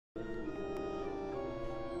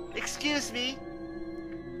Excuse me.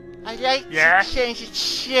 I'd like to change the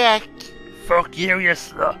check. Fuck you, you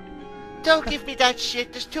slut. Don't give me that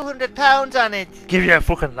shit. There's £200 on it. Give you a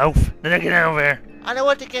fucking loaf. Then I get over here. And I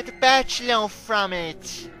want to get a batch loaf from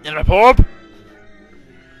it. In the pub?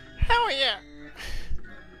 How are you?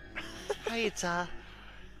 Hiya, Ta.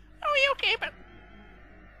 How are you keeping?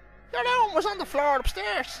 Your loan was on the floor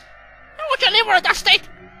upstairs. How would you leave her in that state?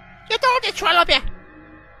 You told me to swallow you.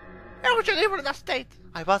 How would you leave her in that state?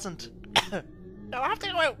 I wasn't. No, I have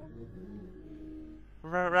to go out.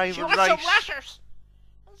 Right. She wants some rashers.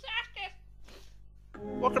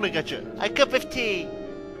 What can I get you? A cup of tea,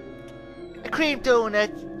 a cream donut,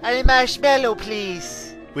 and a marshmallow,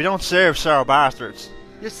 please. We don't serve sour bastards.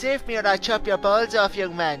 You save me or I'll chop your balls off,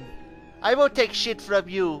 young man. I won't take shit from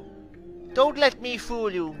you. Don't let me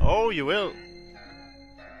fool you. Oh, you will.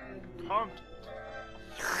 Cunt.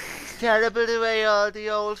 It's terrible the way all the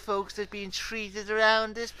old folks have been treated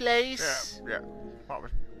around this place. Yeah. What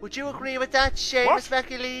was... Would you agree with that, Seamus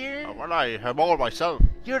McAleer? Oh, well, I am all myself.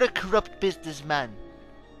 You're a corrupt businessman.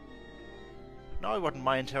 No, I wouldn't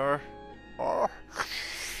mind her. Oh,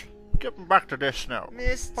 getting back to this now.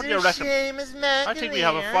 Mr. What do you reckon? Seamus McAleer. I think we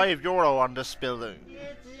have a €5 on this building.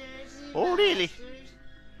 Oh, really?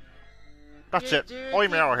 That's it.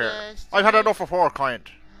 I'm out here. I've had enough of her kind.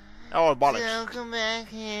 Oh, bollocks. Don't come back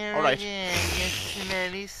here all right. again, you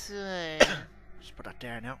smelly swine. Just put that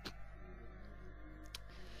there now.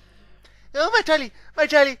 Oh, my trolley! My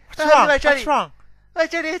trolley! What's wrong? My trolley! What's wrong? My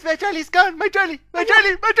trolley's gone! My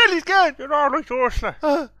trolley's gone! You're all right,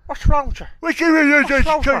 Ursla. What's wrong with you? What's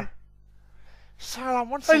wrong with you? Sarah,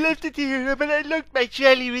 one I second. left it here, but I looked, my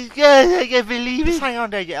trolley was gone. I can't believe Just it. hang on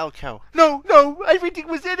there, you elk cow. No, everything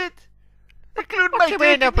was in it. Including my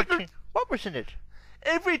bed. What was in it?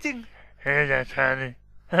 Everything. Hear that, honey?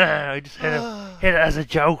 I just hit it as a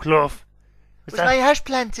joke, love. Was my hash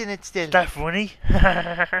plant in it still? Is that funny?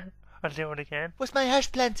 I'll do it again. Was my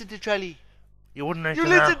hash plant in the trolley? You wouldn't You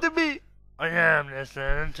listen listen to me. I am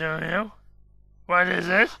listening to you. What is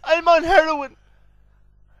it? I'm on heroin.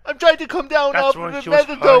 I'm trying to come down That's off what of she was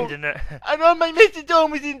methadone. hiding it. And all my methadone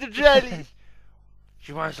was in the trolley.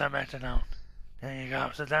 She wants that methadone. There you go.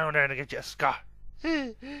 Sit down there to get you a scot.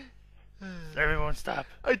 Everyone stop.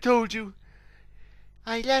 I told you.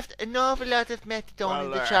 I left an awful lot of methadone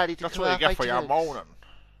in the trolley to that's come what you off get my for your drugs. moaning.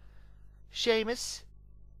 Seamus,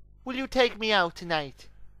 will you take me out tonight?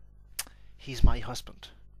 He's my husband.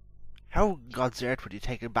 How on God's earth would he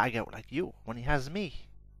take a bag out like you when he has me?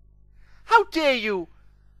 How dare you?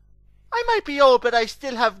 I might be old, but I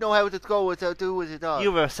still have know how to go without do with it all.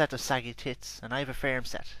 You have a set of saggy tits, and I have a firm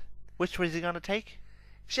set. Which one is he going to take?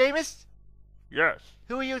 Seamus, Yes.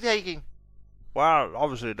 who are you taking? Well,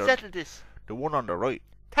 obviously Settle this. the one on the right.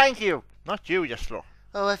 Thank you. Not you, you slut.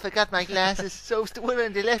 Oh, I forgot my glasses. So it's the one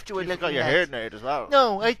on the left you were You looking got your at. hearing aid as well.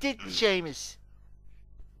 No, I didn't, Seamus.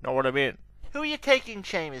 Know what I mean? Who are you taking,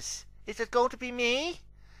 Seamus? Is it going to be me,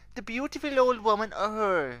 the beautiful old woman, or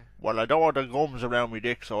her? Well, I don't want the gums around me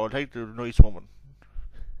dick, so I'll take the nice woman.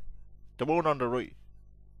 The one on the right.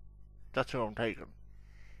 That's who I'm taking.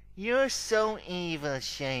 You're so evil,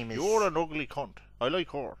 Seamus. You're an ugly cunt. I like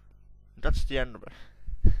her. That's the end of it.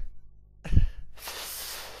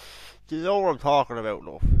 Do you know what I'm talking about,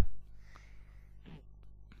 love?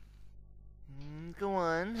 Go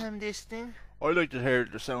on, I'm listening. I like to hear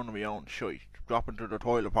the sound of my own shite dropping to the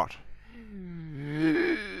toilet pot.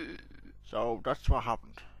 So that's what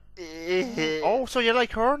happened. Oh, so you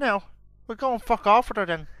like her now? We'll go and fuck off with her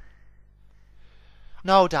then.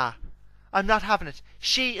 No, Da. I'm not having it.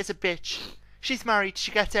 She is a bitch. She's married.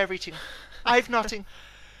 She gets everything. I've nothing.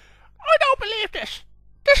 I don't believe this.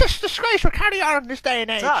 This is disgraceful carry on in this day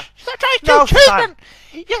and age. Sir. Such like No, two children.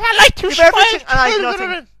 You are like two You've everything spoiled and I've children.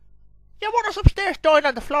 nothing. You want us upstairs dying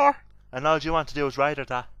on the floor? And all you want to do is ride her,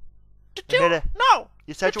 Da. The two? Admit it. No.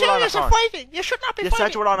 You said the you were on a two are horn. fighting. You should not be You fighting.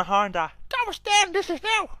 said you were on a horn, Da. That was then. This is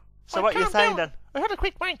now. So Well, what you calm saying down. then? I had a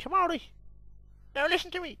quick wank. I'm alright. Now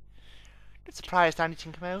listen to me. Surprised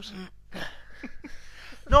anything come out?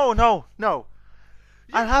 No.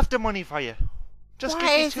 I'll have the money for you. Just Why give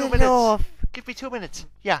me is 2 it minutes. love? Give me 2 minutes.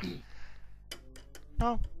 Yeah.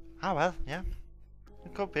 No. Ah, well, yeah.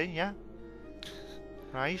 It could be, yeah.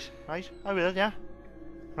 Right. I will, yeah.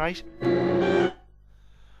 Right. That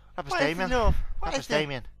was What is Damien. it, love? That What was is it?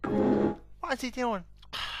 Damien. What is he doing?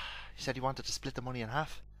 He said he wanted to split the money in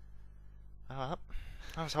half. I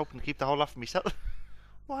was hoping to keep the whole lot for myself.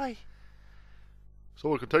 Why?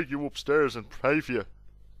 So I can take you upstairs and pay for you.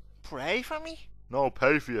 Pray for me? No,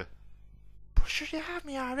 pay for you. But sure you have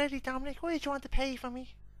me already, Dominic. Why did you want to pay for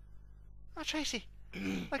me? Oh, Tracy.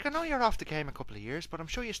 Like, I know you're off the game a couple of years, but I'm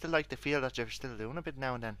sure you still like to feel that you're still doing a bit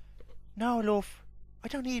now and then. No, love. I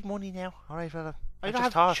don't need money now. Alright, fella. I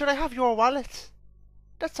just thought. Should I have your wallet?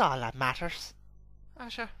 That's all that matters. Ah,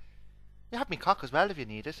 sure. You have me cock as well if you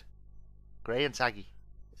need it. Grey and saggy.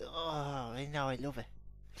 Oh, I know, I love it.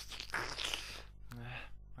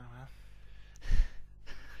 Well.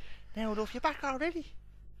 Now, love, you're back already?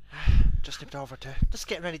 Just nipped over to Just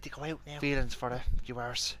getting ready to go out now. feelings for a few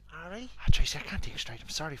hours. Alright? Ah, Tracey, I can't think straight. I'm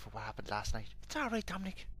sorry for what happened last night. It's alright,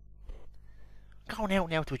 Dominic. I'm going out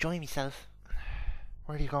now to enjoy myself.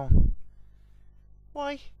 Where are you going?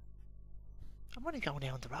 Why? I'm only going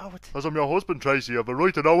down the road. As I'm your husband, Tracey, I've a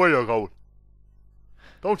right to know where you're going.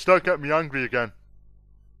 Don't start getting me angry again.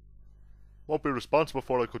 Won't be responsible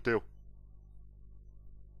for what I could do.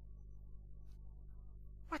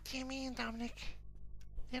 What do you mean, Dominic?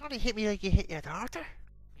 You only hit me like you hit your daughter?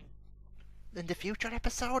 In the future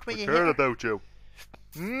episode where I you care hit her? about you.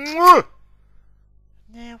 Mwah!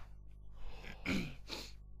 No.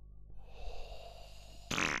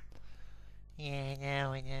 Yeah,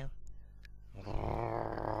 I know.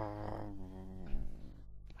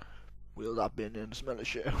 Will that bin in the smell of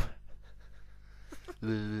shit?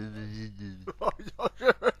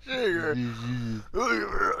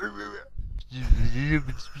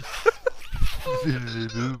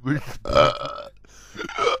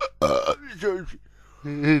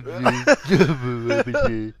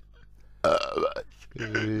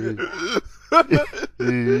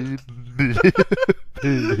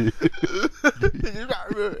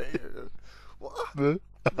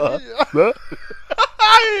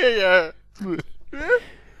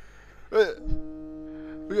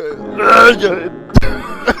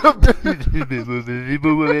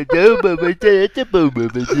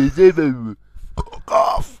 Fuck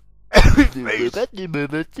off! What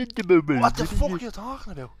the fuck are you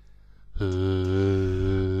talking about?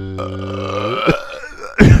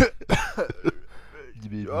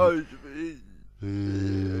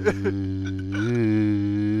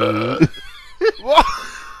 What?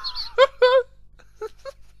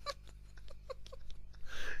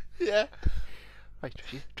 Yeah. Right,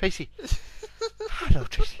 Tracey. Hello,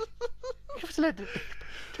 Tracey. Give us a little.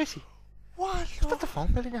 Tracey. What? Is that the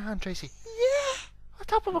phone bill in your hand, Tracey? Yeah. I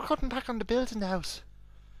thought we were cutting back on the bills in the house.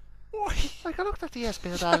 Why? Like, I looked at the bill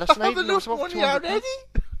there last night. Have enough money already?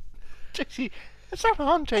 Tracey, it's not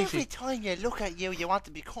on, Tracey. Every time you look at you want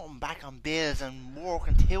to be cutting back on bills and work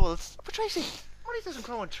and tools. But Tracey, money doesn't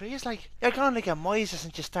grow on trees, like. You're going like a miser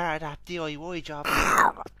since you started that DIY job.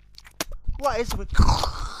 What is it with...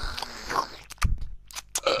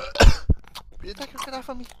 You take that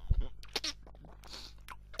from me?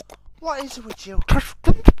 What is it with you?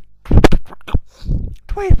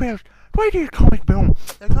 Why do you comic boom?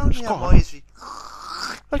 You're calling me a miser.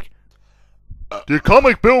 Like, The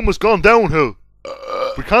comic boom has gone downhill.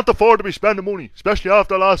 We can't afford to be spending money, especially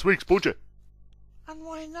after last week's budget. And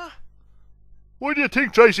why not? Why do you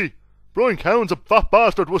think, Tracey? Brian Cowan's a fat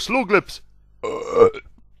bastard with slug lips.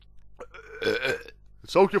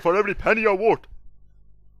 Soak you for every penny you're worth.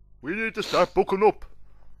 We need to start booking up.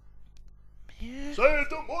 Yeah. Save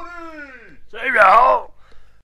the money! Save your hole!